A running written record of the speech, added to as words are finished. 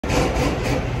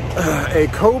a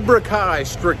Cobra Kai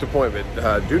strict appointment.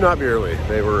 Do not be early.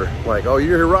 They were like, oh,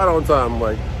 you're here right on time. I'm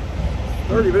like,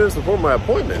 30 minutes before my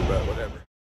appointment, but whatever.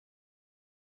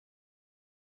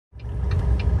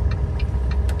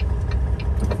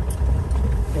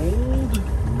 Old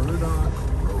Murdoch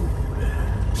Road,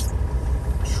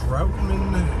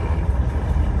 Troutman,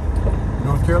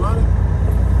 North Carolina.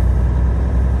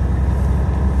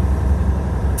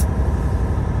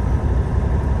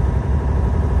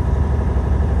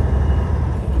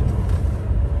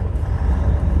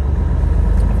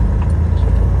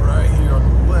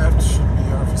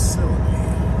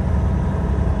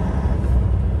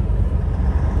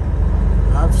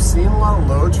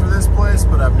 For this place,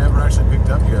 but I've never actually picked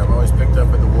up here. I've always picked up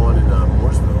at the one in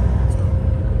Mooresville. So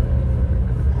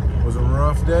it was a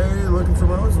rough day looking for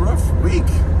it was a rough week,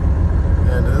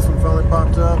 and this one finally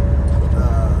popped up.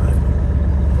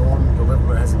 The one delivered,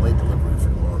 but it has a late delivery for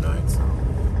tomorrow night. So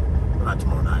well, not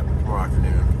tomorrow night, but tomorrow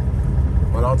afternoon.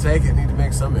 But I'll take it. Need to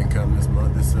make some income this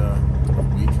month, this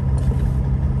week.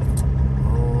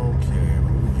 Okay,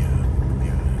 what do we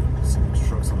got? Some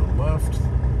trucks on the left.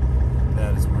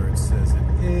 That is where it says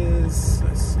it is.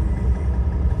 I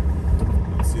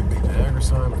see a big Niagara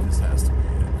sign, but this has to be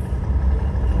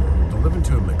it. Delivered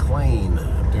to a McLean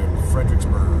up there in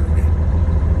Fredericksburg.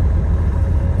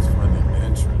 Let's find the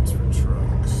entrance for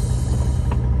trucks.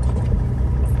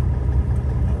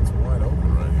 It's wide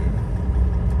open right here.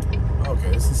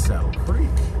 Okay, this is Saddle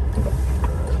Creek.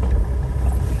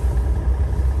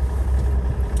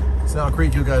 Saddle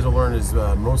Creek, you guys will learn, is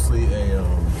mostly a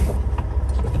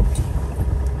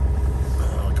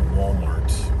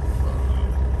Walmart,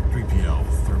 3PL,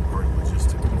 third-party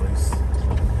logistics place.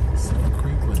 South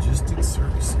Creek Logistics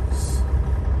Services.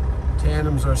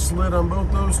 Tandems are slid on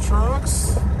both those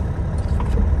trucks.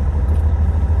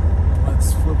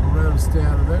 Let's flip around and stay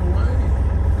out of their way.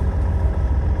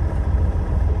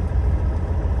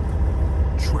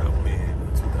 Troutman,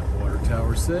 that's what that water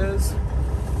tower says.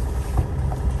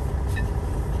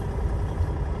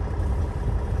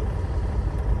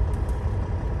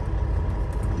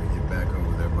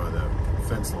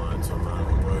 Fence line, so I'm not on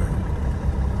the way.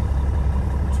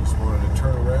 Just wanted to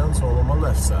turn around, so I'm on my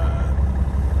left side,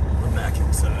 the back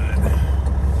inside.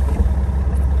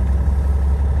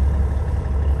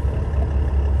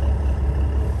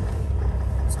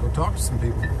 Let's go talk to some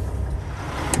people.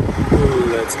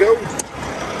 Let's go.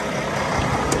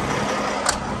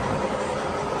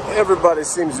 Everybody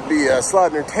seems to be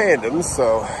sliding their tandems,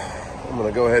 so I'm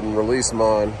gonna go ahead and release them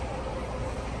on,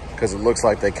 because it looks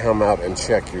like they come out and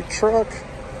check your truck,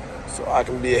 so I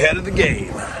can be ahead of the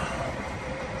game.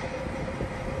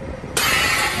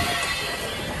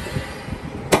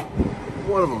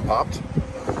 One of them popped.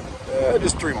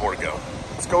 Just 3 more to go.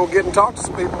 Let's go get and talk to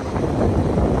some people. So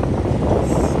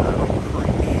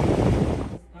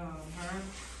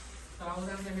I was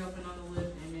out there helping on the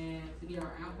lift, and then to get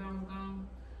our outbound gone,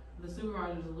 the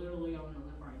supervisor's literally on the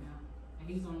lift right now, and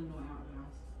he's only doing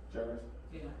outbounds. Sure.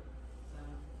 Yeah.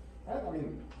 I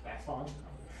mean, that's fine.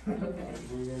 Okay.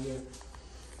 What are you gonna do?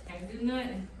 Can't do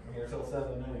nothing. I'm here till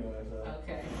 7 anyway, so.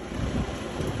 Okay.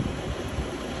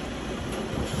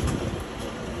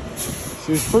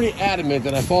 She was pretty adamant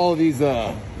that I follow these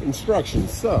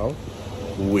instructions, so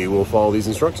we will follow these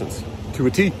instructions to a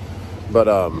T. But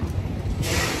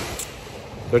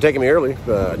they're taking me early,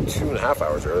 2.5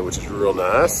 hours early, which is real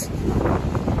nice.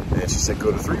 And she said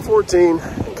go to 314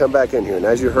 and come back in here. And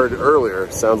as you heard earlier,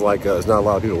 it sounds like there's not a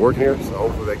lot of people working here, so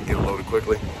hopefully they can get it loaded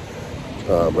quickly.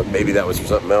 But maybe that was for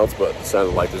something else, but it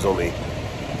sounded like there's only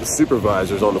the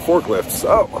supervisors on the forklift.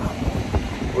 So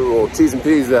we will T's and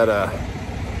P's that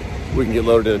we can get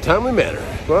loaded in a timely manner.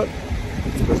 But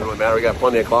it doesn't really matter. We got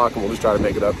plenty of clock, and we'll just try to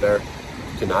make it up there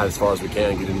tonight as far as we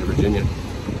can, get into Virginia,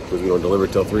 because we don't deliver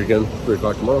till 3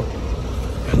 o'clock tomorrow.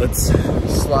 And let's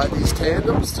slide these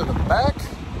tandems to the back.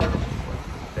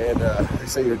 And they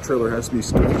say your trailer has to be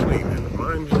squeaky clean, and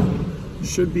mine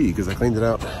should be, because I cleaned it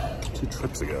out 2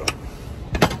 trips ago.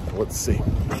 Let's see.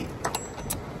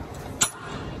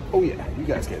 Oh yeah, you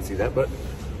guys can't see that, but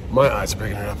my eyes are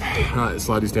picking it up. All right, let's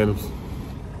slide these tandems.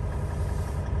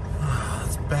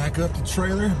 Let's back up the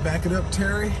trailer, back it up,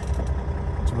 Terry,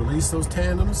 to release those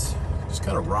tandems. Just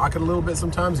kind of rock it a little bit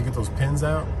sometimes to get those pins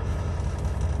out,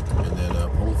 and then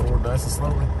pull it forward nice and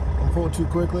slowly. Don't pull it too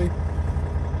quickly.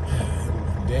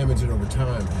 Damage it over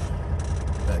time.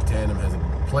 That tandem has a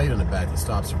plate on the back that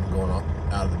stops it from going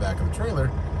out of the back of the trailer,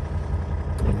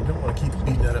 and you don't want to keep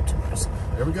beating that up too much. So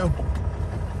there we go.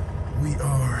 We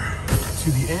are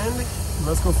to the end.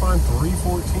 Let's go find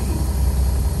 314.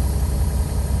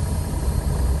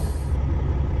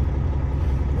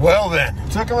 Well then,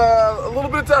 Took him a little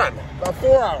bit of time, about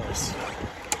 4 hours.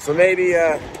 So maybe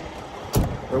there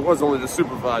was only the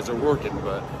supervisor working,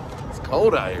 but it's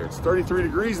cold out here. It's 33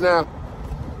 degrees now.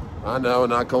 I know,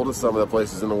 not cold as some of the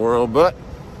places in the world, but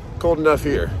cold enough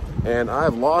here. And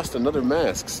I've lost another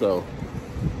mask, so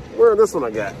wearing this one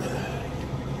I got.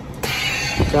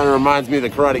 Kind of reminds me of the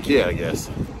Karate Kid, I guess.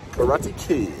 Karate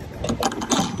Kid.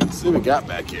 Let's see what we got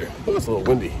back here. Oh, it's a little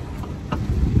windy.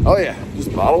 Oh yeah,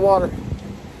 just bottled water.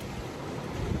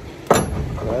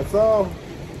 That's all.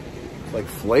 It's like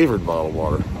flavored bottled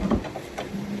water.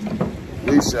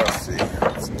 We shall see.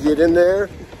 Let's get in there.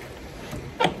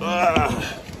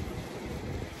 Oh,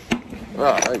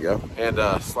 there you go. And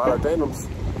slide our tandems.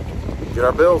 Get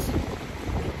our bills.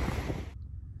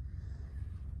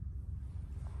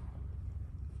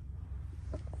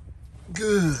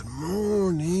 Good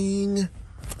morning,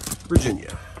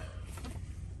 Virginia.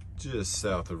 Just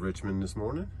south of Richmond this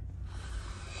morning.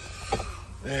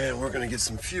 And we're gonna get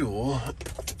some fuel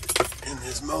in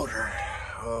this motor.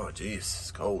 Oh geez, it's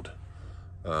cold.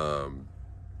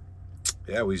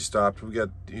 Yeah, we stopped. We got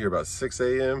here about 6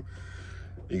 a.m.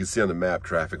 You can see on the map,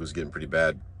 traffic was getting pretty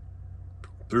bad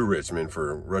through Richmond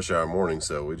for rush hour morning,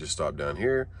 so we just stopped down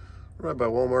here, right by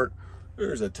Walmart.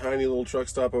 There's a tiny little truck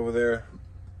stop over there,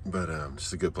 but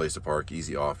just a good place to park,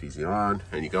 easy off, easy on.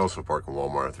 And you can also park in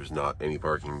Walmart if there's not any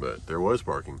parking, but there was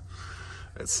parking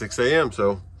at 6 a.m.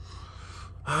 So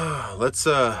let's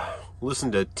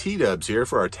listen to T-Dubs here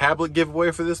for our tablet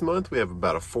giveaway for this month. We have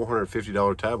about a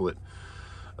 $450 tablet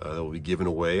that will be given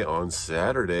away on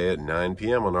Saturday at 9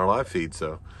 p.m. on our live feed.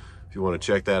 So if you want to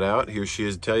check that out, here she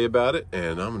is to tell you about it.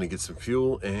 And I'm going to get some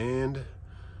fuel and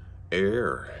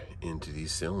air into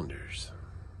these cylinders.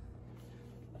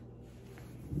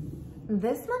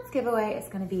 This month's giveaway is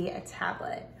going to be a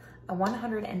tablet, a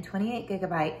 128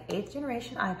 gigabyte 8th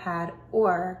generation iPad,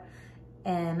 or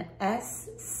an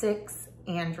S6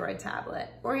 Android tablet,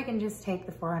 or you can just take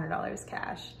the $400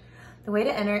 cash. The way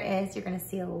to enter is you're going to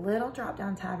see a little drop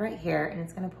down tab right here, and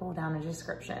it's going to pull down a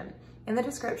description. In the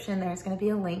description, there's going to be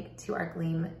a link to our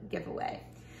Gleam giveaway.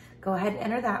 Go ahead and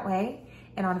enter that way,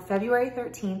 and on February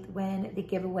 13th, when the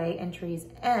giveaway entries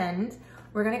end,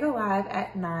 we're going to go live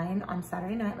at 9 on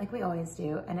Saturday night like we always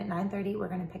do, and at 9:30 we're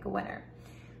going to pick a winner.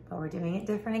 But we're doing it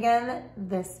different again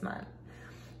this month.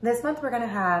 This month we're going to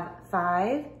have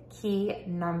 5 key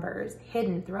numbers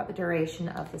hidden throughout the duration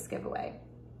of this giveaway.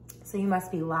 So you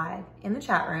must be live in the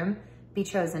chat room, be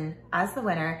chosen as the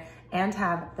winner, and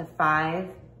have the 5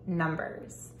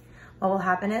 numbers. What will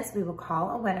happen is we will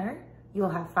call a winner. You will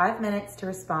have 5 minutes to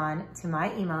respond to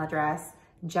my email address,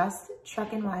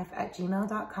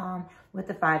 justtruckandwife@gmail.com, with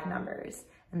the 5 numbers.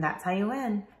 And that's how you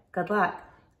win. Good luck.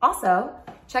 Also,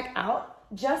 check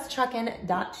out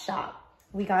justtruckin.shop.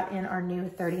 We got in our new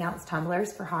 30-ounce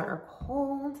tumblers for hot or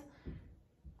cold.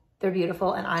 They're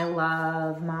beautiful, and I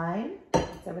love mine.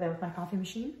 It's over there with my coffee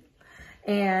machine.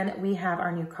 And we have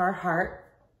our new Carhartt,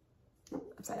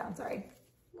 upside down, sorry.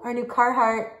 Our new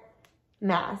Carhartt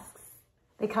masks.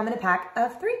 They come in a pack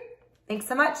of 3. Thanks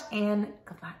so much, and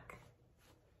good luck.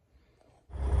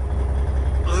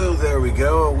 Oh, there we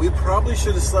go. We probably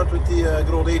should have slept with the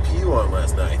good old APU on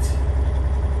last night.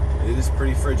 It is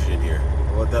pretty frigid in here.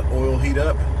 We'll let that oil heat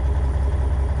up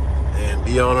and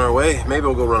be on our way. Maybe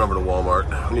we'll go run over to Walmart.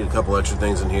 We need a couple extra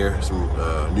things in here. Some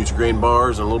Nutri-Grain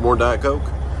bars and a little more Diet Coke.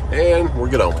 And we're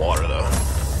good on water though.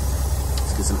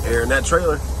 Let's get some air in that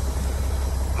trailer.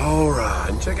 All right,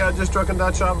 and check out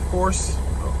justtruckin.shop, of course.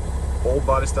 Old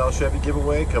body style Chevy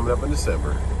giveaway coming up in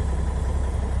December.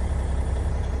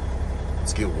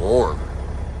 Let's get warm.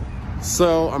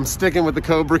 So I'm sticking with the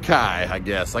Cobra Kai, I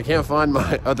guess. I can't find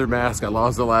my other mask. I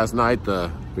lost it last night,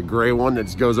 the gray one that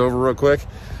just goes over real quick.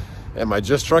 And my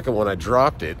Just Truckin' one, I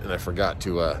dropped it and I forgot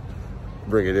to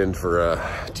bring it in for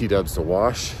T-Dubs to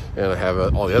wash. And I have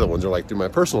all the other ones are like through my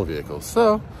personal vehicle.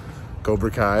 So Cobra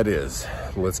Kai it is.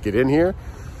 Let's get in here.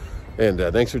 And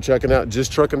thanks for checking out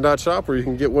justtruckin.shop, where you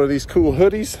can get one of these cool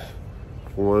hoodies,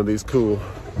 one of these cool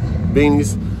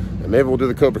beanies, and maybe we'll do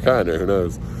the Cobra Kai in there, who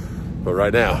knows. But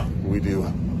right now, we do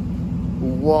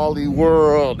Wally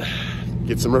World.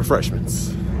 Get some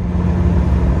refreshments.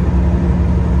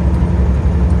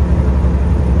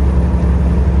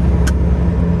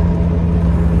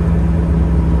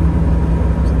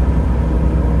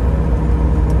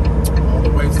 All the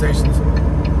wait stations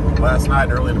last night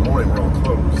and early in the morning were all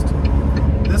closed.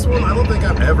 This one, I don't think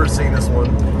I've ever seen this one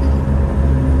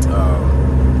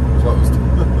closed.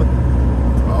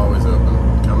 Always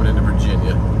open, coming into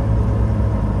Virginia.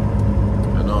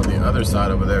 And on the other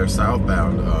side over there,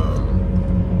 southbound,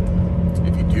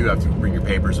 if you do have to bring your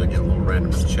papers and get a little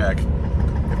random check,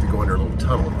 you have to go under a little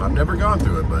tunnel. I've never gone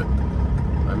through it, but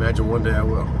I imagine one day I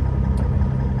will.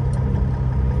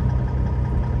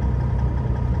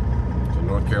 So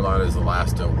North Carolina is the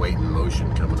last weight in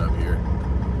motion coming up here.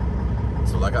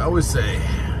 So like I always say,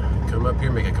 come up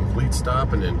here, make a complete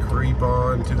stop, and then creep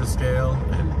on to the scale,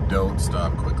 and don't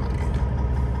stop quickly.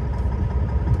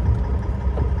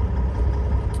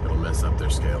 It'll mess up their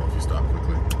scale if you stop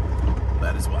quickly.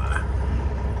 That is why.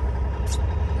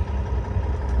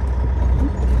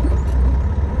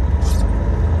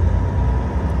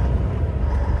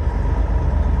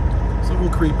 So we'll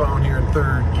creep on here in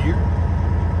 3rd gear.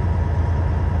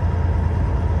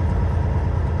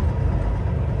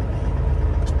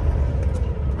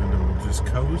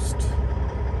 Coast,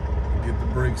 get the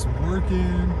brakes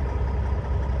working,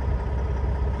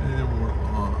 and we're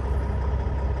on.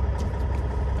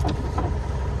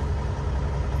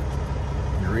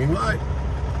 Green light.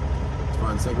 Let's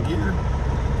find 2nd gear.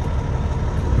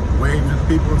 Wave to the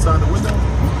people inside the window.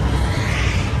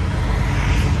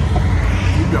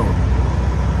 Keep going.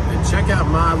 And check out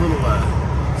my little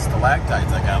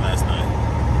stalactites I got last night.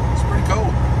 It's pretty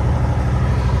cold.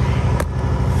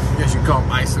 I guess you call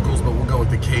them icicles, but we'll go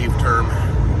with the cave term,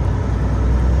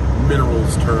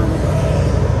 minerals term.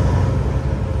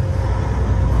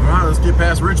 All right, let's get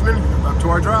past Richmond, up to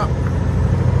our drop.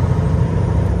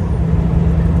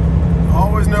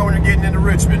 Always know when you're getting into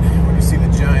Richmond, when you see the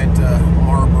giant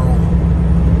marble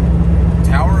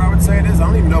tower, I would say it is. I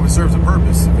don't even know if it serves a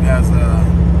purpose, if it has a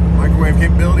microwave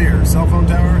capability or a cell phone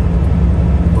tower,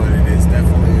 but it is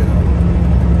definitely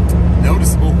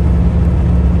noticeable.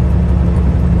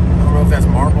 I don't know if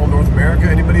that's Marble North America.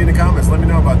 Anybody in the comments, let me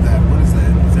know about that. What is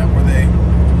that? Is that where they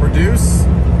produce?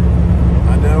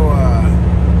 I know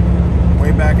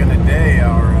way back in the day,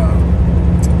 our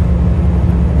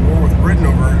war with Britain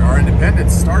over our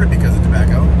independence started because of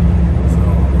tobacco. So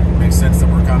it makes sense that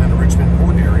we're kind of in the Richmond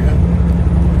port area.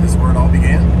 This is where it all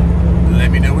began.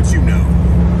 Let me know what you know.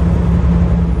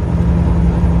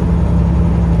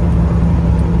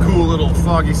 Cool little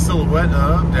foggy silhouette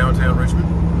of downtown Richmond.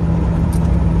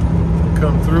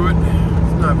 Come through it.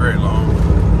 It's not very long.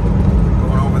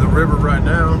 Going over the river right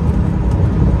now.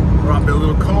 Probably a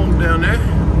little cold down there.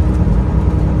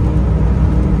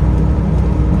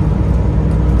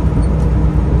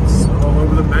 It's all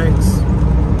over the banks.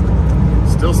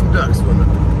 Still some ducks swimming.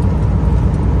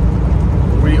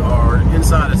 We are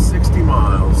inside of 60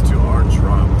 miles to our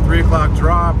drop. 3 o'clock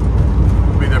drop.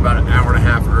 We'll be there about an hour and a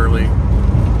half early.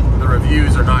 The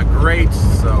reviews are not great,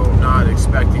 so not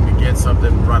expecting to get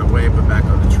something right away, but back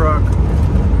on the truck.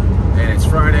 And it's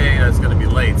Friday and it's going to be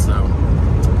late, so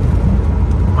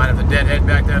might have to deadhead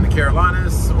back down to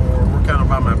Carolinas, or we're kind of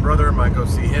by my brother. Might go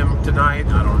see him tonight.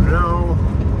 I don't know.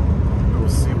 We'll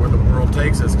see where the world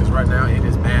takes us, because right now it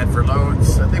is bad for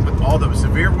loads. I think with all the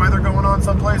severe weather going on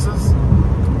some places,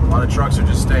 a lot of trucks are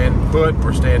just staying put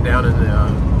or staying down in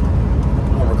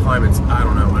the warmer climates. I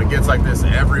don't know. It gets like this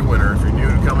every winter. If you're new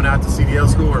to coming out to CDL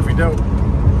school, or if you don't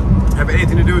have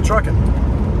anything to do with trucking,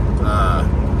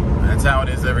 that's how it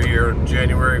is every year.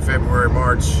 January, February,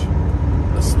 March,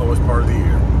 the slowest part of the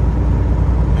year.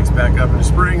 Picks back up in the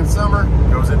spring and summer,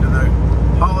 goes into the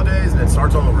holidays, and then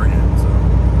starts all over again. So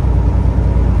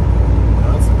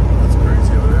that's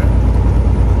crazy over there.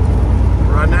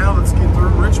 Right now, let's get through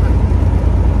Richmond.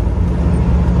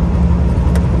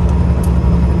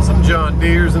 Some John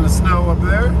Deere's in the snow up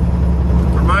there.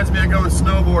 Reminds me of going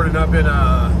snowboarding up in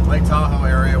Lake Tahoe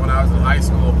area when I was in high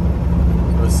school.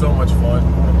 It was so much fun,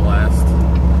 what a blast.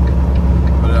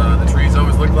 But the trees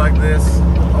always look like this,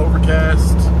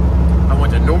 overcast. I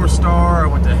went to North Star, I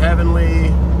went to Heavenly,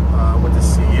 I went to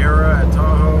Sierra at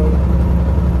Tahoe.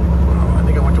 I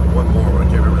think I went to one more, but I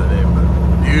can't remember the name. But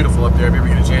beautiful up there if you ever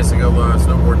get a chance to go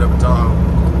snowboarding up in Tahoe.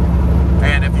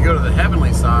 And if you go to the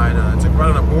Heavenly side, it's right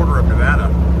on the border of Nevada.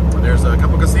 There's a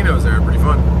couple casinos there, pretty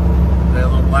fun. They have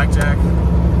a little blackjack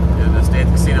and a stay at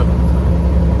the casino.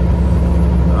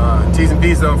 T's and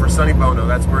P's though for Sonny Bono.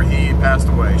 That's where he passed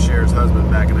away, Cher's husband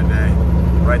back in the day.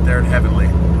 Right there in Heavenly.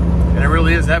 And it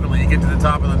really is heavenly. You get to the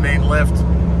top of the main lift,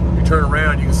 you turn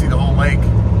around, you can see the whole lake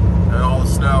and all the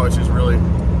snow. It just really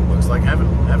looks like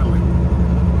heavenly.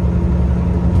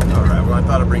 All right, well I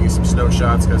thought I'd bring you some snow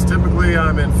shots, because typically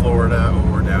I'm in Florida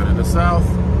or down in the south.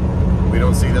 We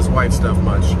don't see this white stuff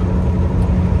much.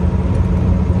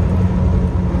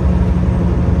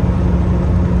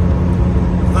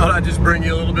 Thought I'd just bring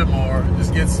you a little bit more. It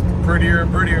just gets prettier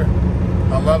and prettier.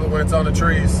 I love it when it's on the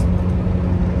trees.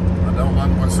 I don't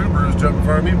love it when Subarus jump in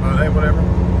front of me, but hey, whatever.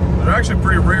 They're actually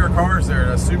pretty rare cars there.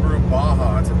 The Subaru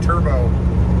Baja, it's a turbo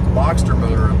Boxster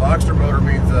motor. A Boxster motor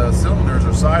means the cylinders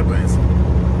are sideways.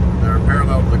 They're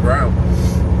parallel to the ground.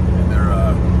 And they're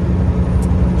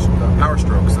power Power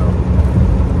Stroke, so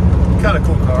kind of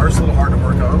cool car. It's a little hard to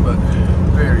work on, but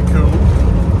very cool.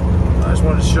 I just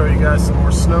wanted to show you guys some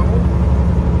more snow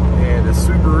and a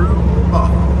Subaru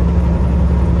Baja.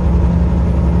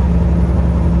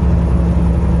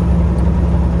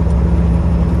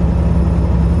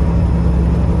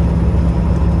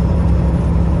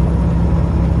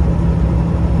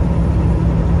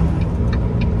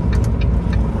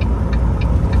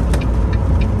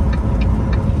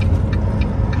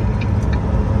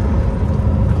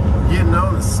 Getting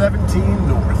on the 17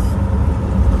 North.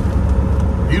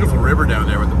 Beautiful river down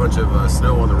there with a bunch of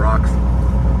snow on the rocks.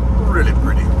 Really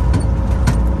pretty.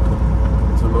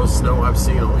 It's the most snow I've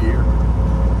seen all year.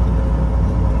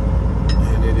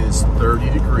 And it is 30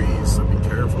 degrees, so be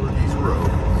careful of these roads.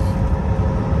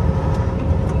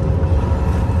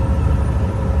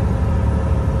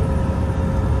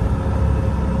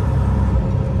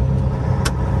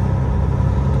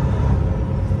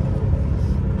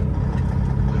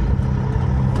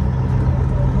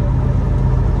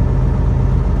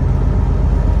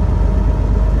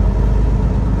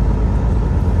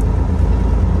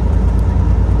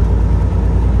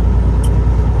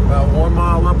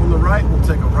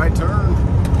 Take a right turn,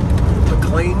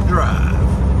 McLean Drive.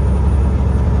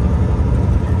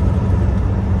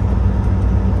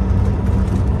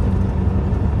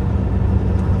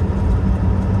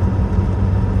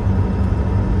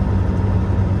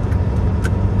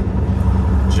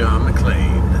 John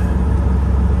McClane.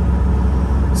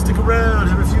 Stick around,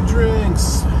 have a few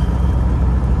drinks.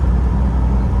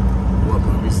 What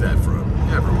movie's that from?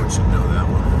 Everyone should know that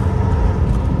one.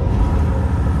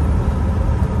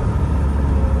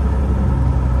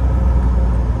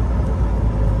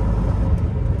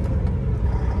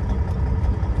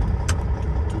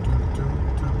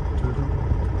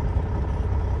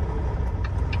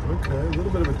 Okay, a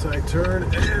little bit of a tight turn,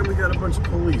 and we got a bunch of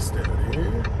police down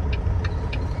here.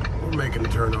 We're making the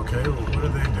turn okay. What are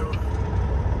they doing?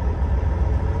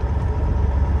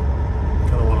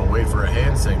 Kind of want to wait for a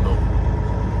hand signal to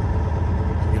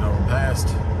get on past.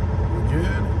 We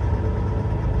good?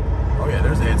 Oh yeah,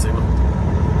 there's a hand signal.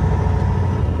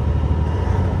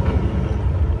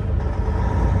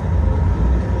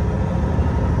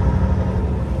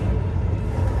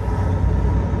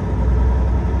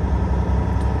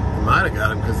 Might have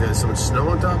got him because there's so much snow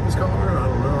on top of his car. I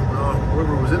don't know.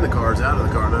 Whoever was in the car is out of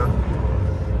the car now.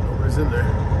 Nobody's in there.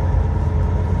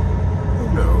 Who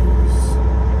knows?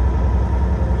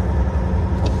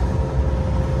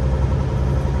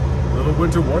 Little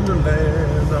winter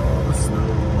wonderland, all the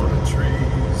snow on the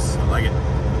trees. I like it.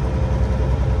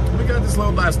 We got this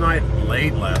load last night,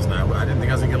 late last night. I didn't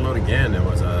think I was gonna get a load again. It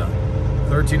was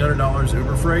 $1,300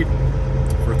 Uber freight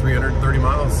for 330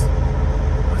 miles.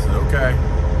 I said, okay.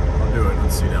 Do it.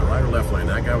 Let's see now, right or left lane.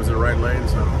 That guy was in the right lane,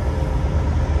 so I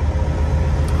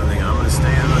think I'm going to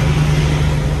stay in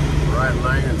the right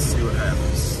lane and see what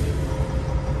happens.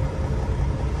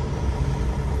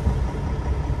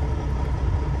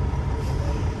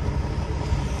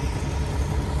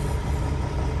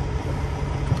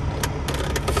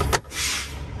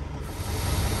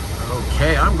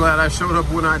 Okay, I'm glad I showed up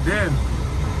when I did.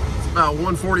 It's about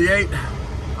 1:48,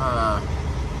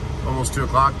 almost 2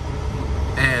 o'clock.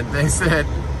 And they said,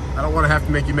 I don't want to have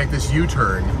to make you make this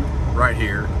U-turn right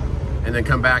here and then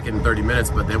come back in 30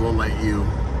 minutes, but they won't let you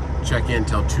check in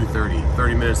till 2:30,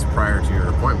 30 minutes prior to your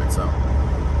appointment. So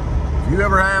if you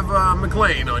ever have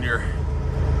McLean on your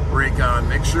Raycon,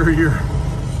 make sure you're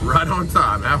right on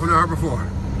time, half an hour before,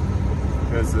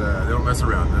 because they don't mess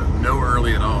around. No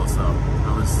early at all. So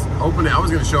I was hoping I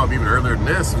was going to show up even earlier than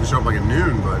this. I was going to show up like at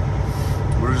noon, but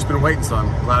we've just been waiting, so I'm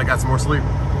glad I got some more sleep.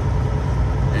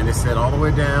 And they said all the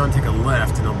way down, take a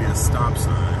left, and there'll be a stop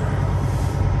sign.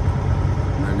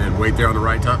 And then wait there on the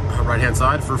right-hand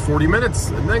side for 40 minutes,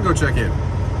 and then go check in.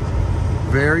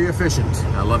 Very efficient.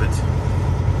 I love it.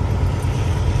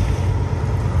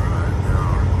 All right,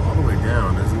 now all the way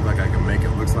down. Doesn't look like I can make it.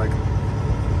 Looks like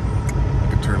I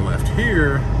can turn left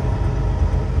here.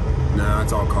 No,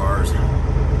 it's all cars.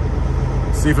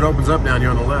 See if it opens up down here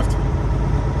on the left.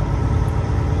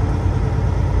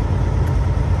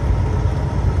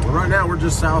 Right now we're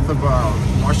just south of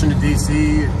Washington,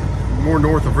 D.C., more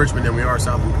north of Richmond than we are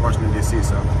south of Washington, D.C.,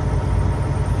 so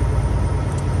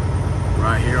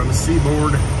right here on the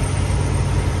seaboard. All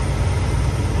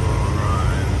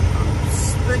right, I'm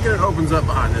thinking it opens up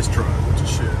behind this truck, which it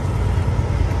should.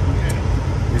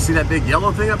 You see that big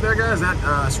yellow thing up there, guys?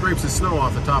 That scrapes the snow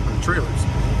off the top of the trailers.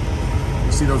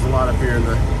 You see those a lot up here in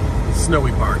the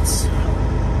snowy parts.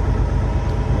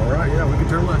 All right, yeah, we can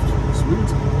turn left.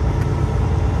 Sweet.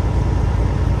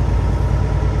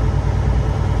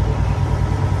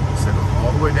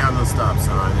 the way down to the stop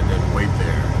sign and then wait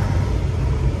there.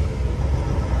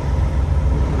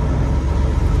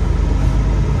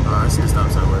 I see a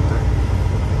stop sign right there.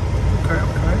 Okay,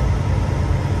 okay.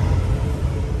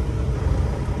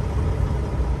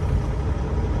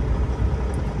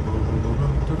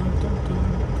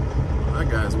 Well, that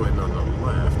guy's waiting on the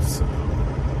left, so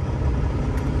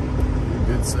he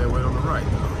did say wait on the right,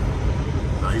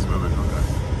 though. No, he's moving. Okay.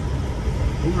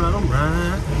 All right, all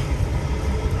right.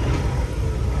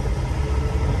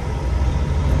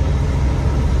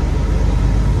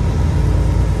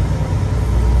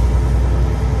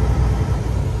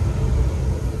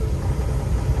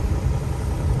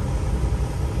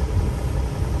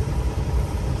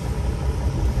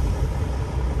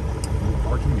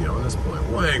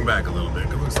 Laying back a little bit.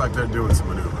 It looks like they're doing some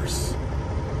maneuvers.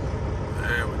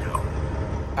 There we go.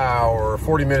 Our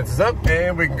 40 minutes is up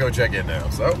and we can go check in now.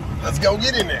 So let's go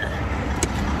get in there.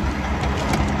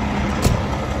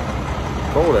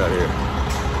 Cold out here.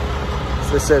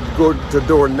 So they said go to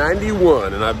door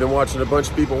 91 and I've been watching a bunch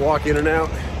of people walk in and out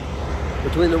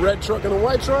between the red truck and the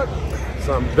white truck.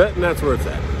 So I'm betting that's where it's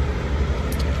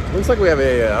at. Looks like we have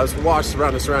I was watched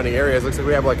around the surrounding areas. Looks like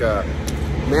we have like a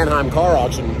Mannheim car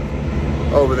auction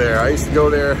over there. I used to go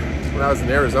there when I was in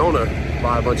Arizona,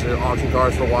 buy a bunch of auction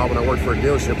cars for a while when I worked for a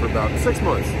dealership for about 6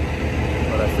 months.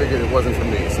 But I figured it wasn't for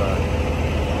me, so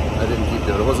I didn't keep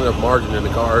doing it. There wasn't enough margin in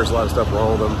the cars, a lot of stuff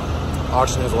wrong with them.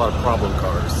 Auction has a lot of problem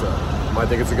cars, so you might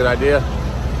think it's a good idea.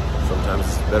 Sometimes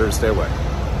it's better to stay away.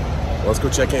 Well, let's go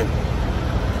check in.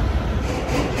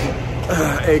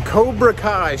 A Cobra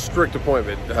Kai strict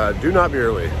appointment. Do not be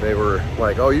early. They were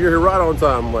like, oh, you're here right on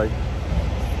time. I'm like,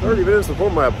 30 minutes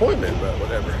before my appointment, but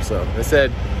whatever. So they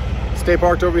said, stay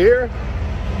parked over here.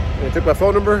 And they took my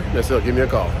phone number and they said, give me a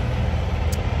call.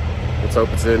 Let's hope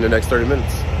it's in the next 30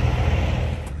 minutes.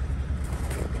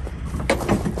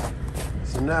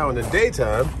 So now in the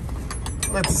daytime,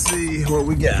 let's see what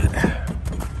we got.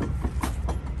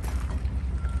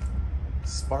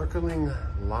 Sparkling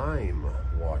lime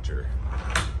water.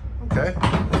 Okay.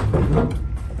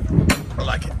 I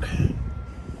like it.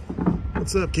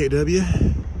 What's up, KW?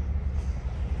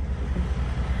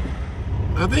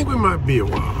 I think we might be a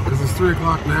while because it's 3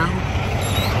 o'clock now.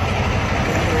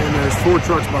 And there's 4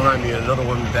 trucks behind me and another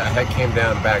one that came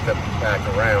down, back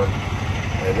around.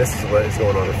 And this is what is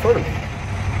going on in front of me.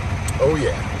 Oh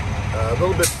yeah, a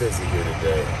little bit busy here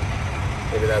today.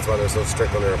 Maybe that's why they're so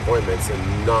strict on their appointments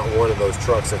and not one of those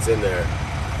trucks that's in there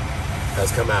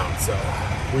has come out. So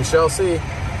we shall see.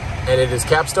 And it is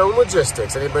Capstone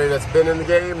Logistics. Anybody that's been in the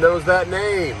game knows that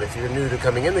name. If you're new to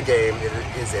coming in the game, it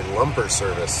is a lumper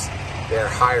service. They're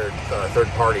hired third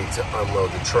party to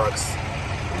unload the trucks.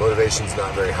 The motivation's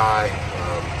not very high.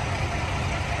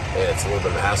 And it's a little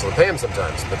bit of a hassle to pay them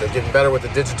sometimes. But they're getting better with the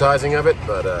digitizing of it.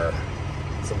 But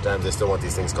sometimes they still want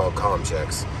these things called comm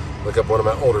checks. Look up one of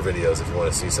my older videos if you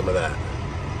want to see some of that.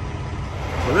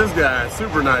 Well, this guy,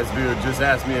 super nice dude, just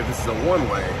asked me if this is a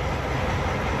one-way.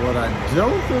 But I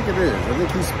don't think it is. I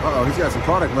think he's got some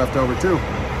product left over too.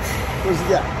 What's he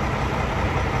got?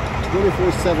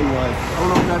 24/7 life. I don't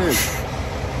know what that is.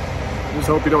 Just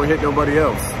hope you don't hit nobody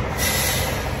else.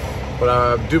 But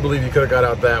I do believe he could have got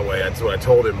out that way. That's what I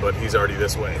told him, but he's already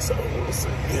this way, so we'll see.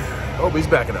 Oh, he's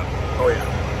backing up. Oh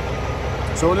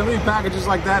yeah. So when they leave packages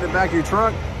like that in the back of your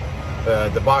truck,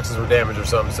 the boxes were damaged or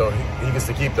something, so he gets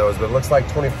to keep those. But it looks like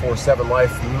 24/7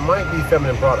 life might be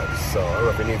feminine products, so I don't know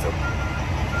if he needs them.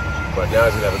 But now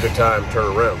he's gonna have a good time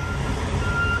turning around.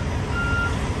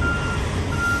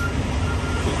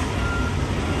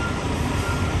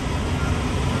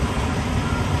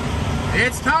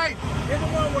 It's tight. It's a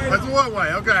one-way. That's a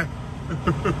one-way, okay.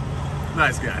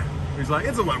 Nice guy. He's like,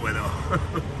 it's a one-way though.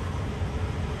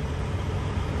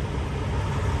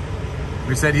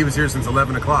 We said he was here since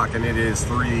 11 o'clock and it is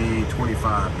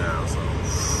 3:25 now, so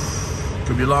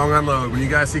could be a long unload. When you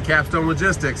guys see Capstone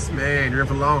Logistics, man, you're in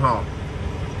for the long haul.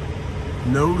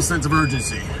 No sense of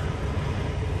urgency.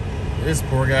 This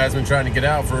poor guy's been trying to get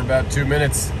out for about 2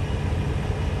 minutes.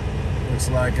 Looks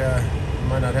like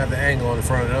might not have the angle on the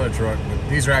front of another truck, but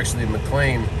these are actually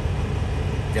McLean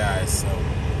guys, so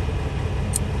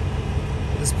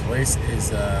this place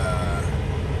is I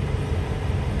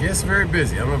guess very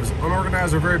busy. I don't know if it's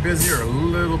unorganized or very busy or a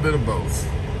little bit of both.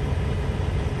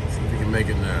 See if we can make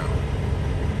it now.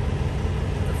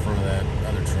 The front of that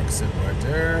other truck sitting right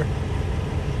there.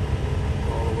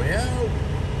 All the way out.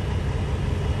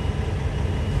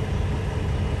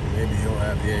 Maybe he'll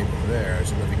have the angle there. I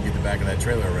just don't know if he can get the back of that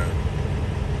trailer around.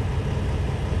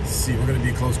 Let's see, we're gonna be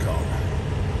a close call.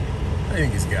 I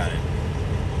think he's got it.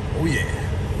 Oh yeah,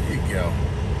 there you go.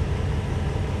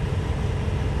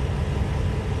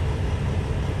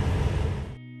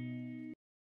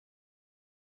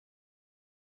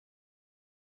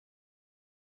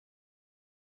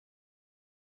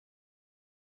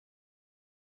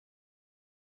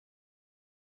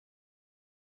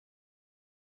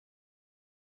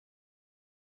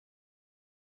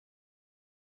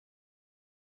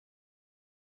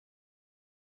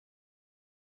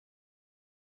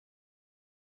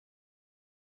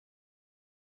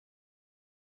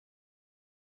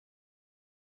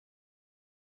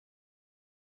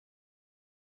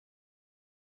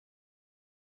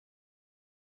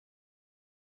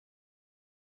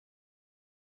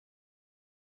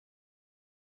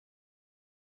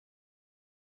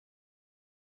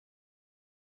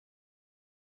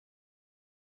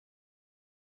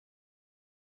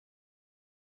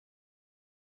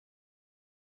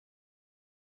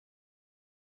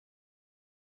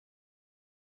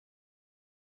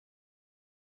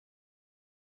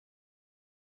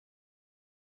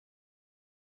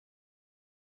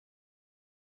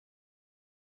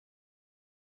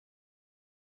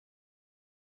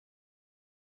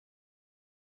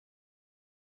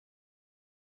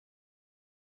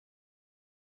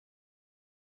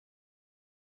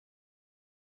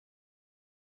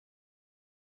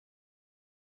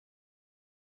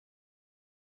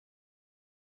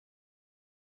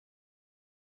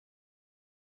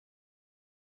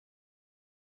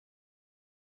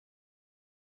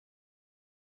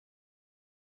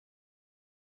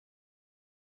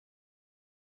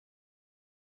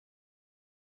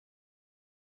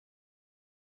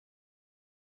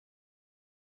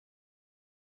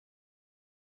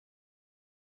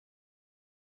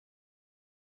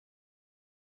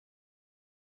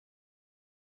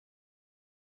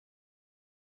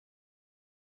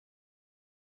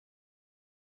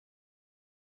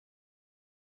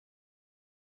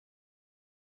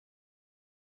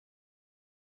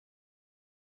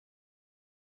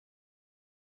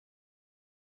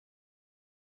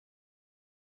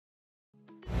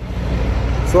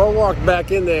 So I walked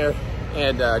back in there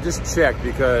and just checked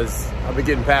because I've been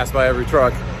getting passed by every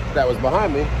truck that was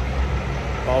behind me,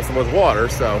 also with water.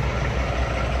 So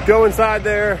go inside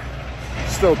there.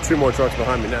 Still 2 more trucks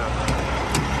behind me now.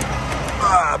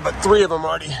 But 3 of them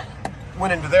already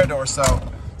went into their door. So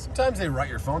sometimes they write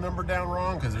your phone number down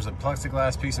wrong because there's a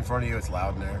plexiglass piece in front of you. It's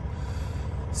loud in there.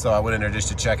 So I went in there just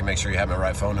to check and make sure you have my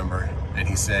right phone number. And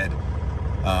he said,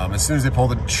 as soon as they pull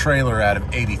the trailer out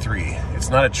of 83, it's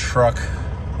not a truck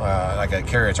like a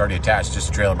carrier, it's already attached, just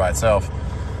a trailer by itself.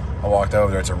 I walked over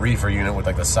there, it's a reefer unit with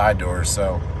like the side doors.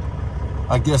 So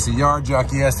I guess the yard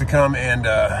jockey has to come and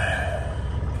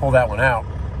pull that one out.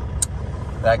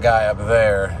 That guy up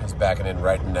there is backing in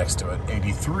right next to it,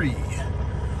 83.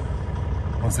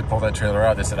 Once they pull that trailer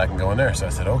out, they said I can go in there. So I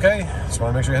said, okay, just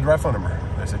want to make sure you had the right phone number.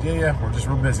 They said, yeah, we're just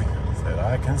real busy. I said,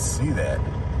 I can see that.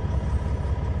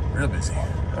 Real busy.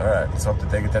 All right, let's hope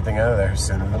that they get that thing out of there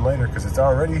sooner than later because it's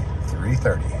already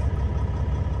 3:30.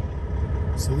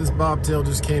 So this bobtail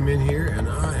just came in here and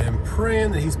I am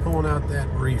praying that he's pulling out that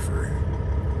reefer.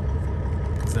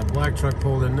 Because that black truck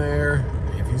pulled in there.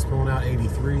 If he's pulling out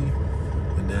 83,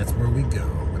 then that's where we go.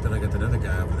 But then I got that other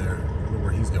guy over there. I don't know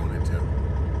where he's going into.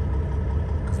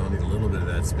 Because I'll need a little bit of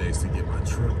that space to get my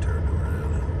truck turned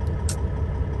around.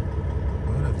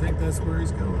 But I think that's where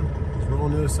he's going. He's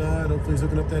rolling the other side. Hopefully he's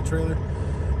hooking up that trailer.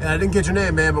 And I didn't get your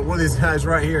name, man, but one of these guys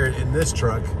right here in this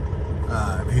truck,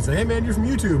 he said, hey, man, you're from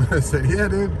YouTube. I said, yeah,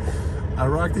 dude. I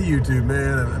rock the YouTube,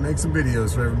 man. I make some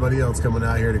videos for everybody else coming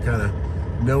out here to kind of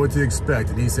know what to expect.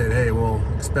 And he said, hey, well,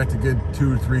 expect a good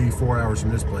 2, 3, 4 hours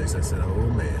from this place. I said, oh,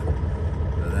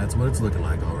 man. That's what it's looking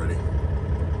like already.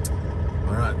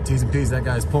 All right, T's and P's, that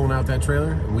guy's pulling out that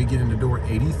trailer, and we get into door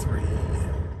 83.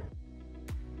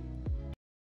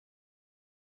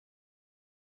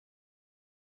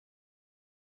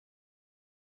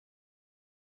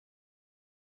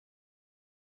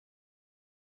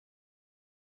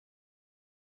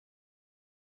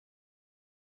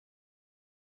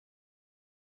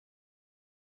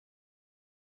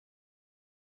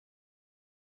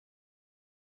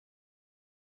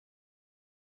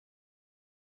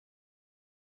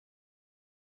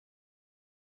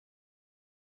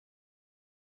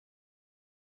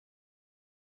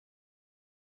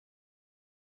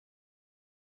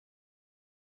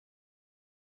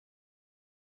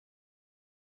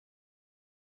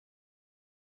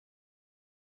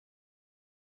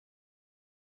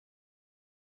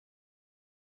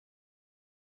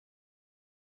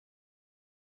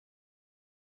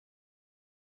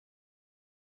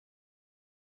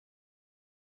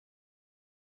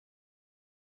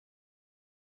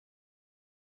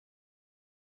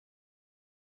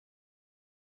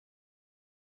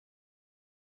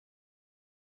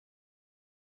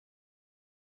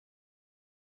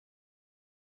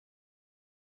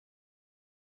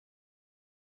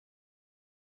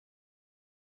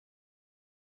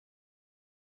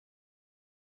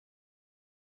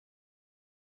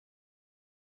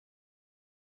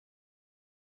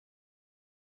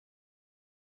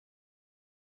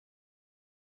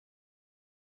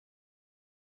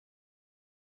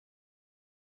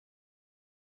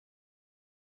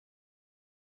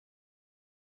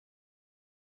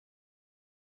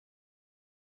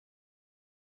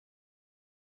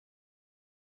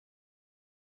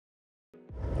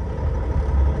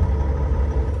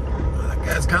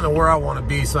 That's kind of where I want to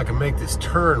be so I can make this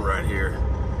turn right here.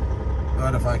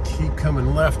 But if I keep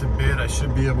coming left a bit, I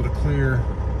should be able to clear.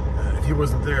 If he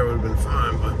wasn't there, it would have been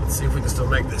fine. But let's see if we can still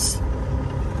make this.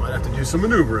 Might have to do some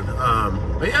maneuvering.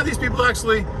 But yeah, these people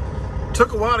actually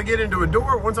took a while to get into a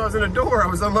door. Once I was in a door, I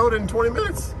was unloaded in 20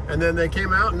 minutes. And then they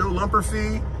came out, no lumper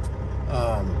fee.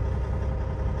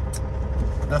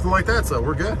 Nothing like that, so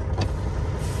we're good.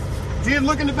 Did you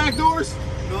look in the back doors?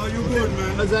 No, you good,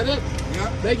 man. Is that it? Yeah.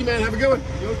 Thank you, man. Have a good one.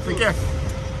 You too. Take care.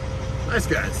 Nice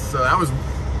guys. So I was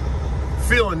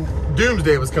feeling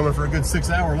doomsday was coming for a good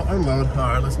 6-hour unload. All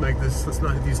right, let's make this. Let's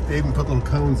not. They even put little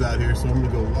cones out here, so I'm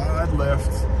gonna go wide left.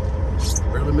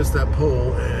 Barely missed that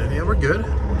pole, and yeah, we're good.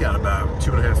 We got about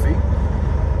 2.5 feet.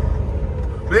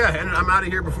 But yeah, and I'm out of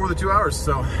here before the 2 hours.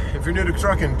 So if you're new to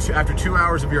trucking, after 2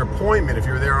 hours of your appointment, if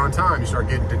you're there on time, you start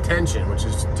getting detention, which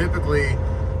is typically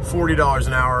 $40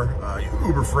 an hour.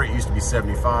 Uber Freight used to be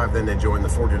 $75. Then they joined the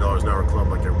 $40 an hour club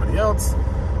like everybody else.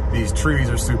 These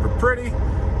trees are super pretty.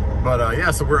 But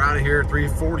yeah, so we're out of here at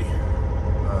 3:40.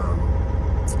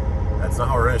 That's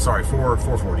not, or sorry,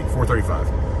 4:35.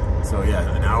 So yeah,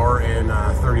 an hour and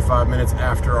 35 minutes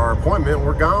after our appointment,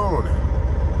 we're gone.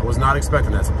 I was not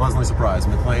expecting that, so pleasantly surprised.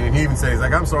 McLean, and he even said, he's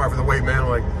like, I'm sorry for the wait, man. I'm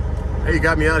like, hey, you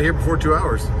got me out of here before 2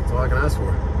 hours. That's all I can ask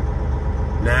for.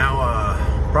 Now,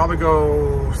 Probably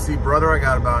go see brother. I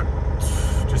got about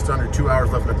just under 2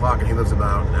 hours left on the clock, and he lives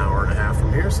about an hour and a half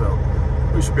from here, so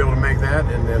we should be able to make that,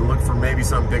 and then look for maybe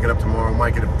something picking up tomorrow.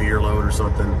 Might get a beer load or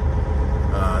something.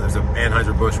 There's an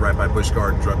Anheuser-Busch right by Busch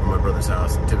Gardens right by my brother's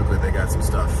house, and typically they got some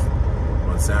stuff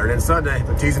on Saturday and Sunday.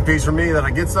 But T's and P's for me that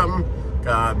I get something.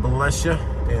 God bless you,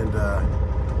 and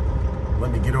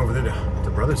let me get over there to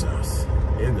brother's house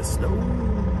in the snow.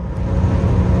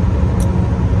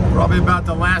 Probably about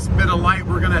the last bit of light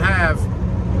we're gonna have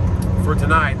for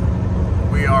tonight.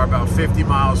 We are about 50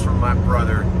 miles from my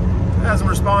brother. Hasn't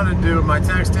responded to my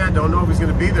text yet. Don't know if he's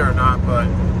gonna be there or not, but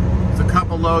there's a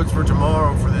couple loads for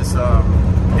tomorrow for this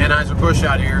Anheuser-Busch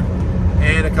out here,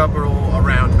 and a couple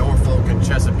around Norfolk and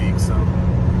Chesapeake. So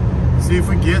see if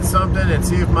we get something, and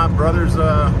see if my brother's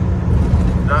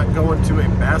not going to a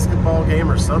basketball game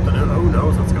or something. Who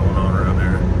knows what's going on around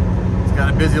there. He's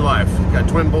got a busy life. He's got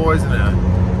twin boys and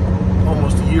a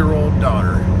almost a year-old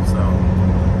daughter.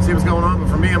 So see what's going on. But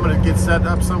for me, I'm gonna get set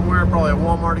up somewhere, probably at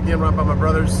Walmart again, right by my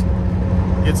brother's.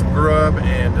 Get some grub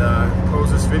and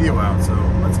close this video out. So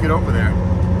let's get over there.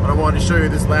 But I wanted to show you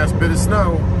this last bit of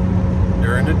snow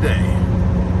during the day.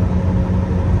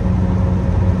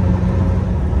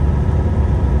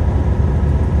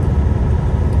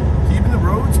 Keeping the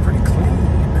roads pretty clean.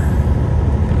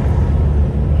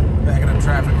 Backing up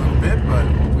traffic a little bit,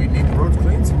 but we need the roads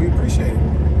clean, so we appreciate it.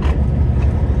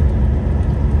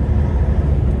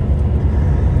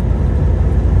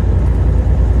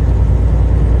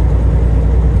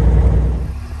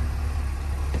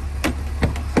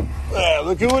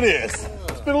 Look who it is.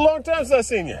 It's been a long time since I've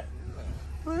seen you.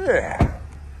 Yeah.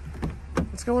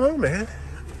 What's going on, man?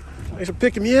 Thanks for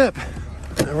picking me up.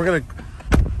 And we're going to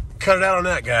cut it out on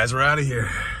that, guys. We're out of here.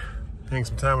 Hang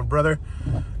some time with brother.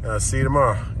 See you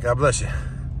tomorrow. God bless you.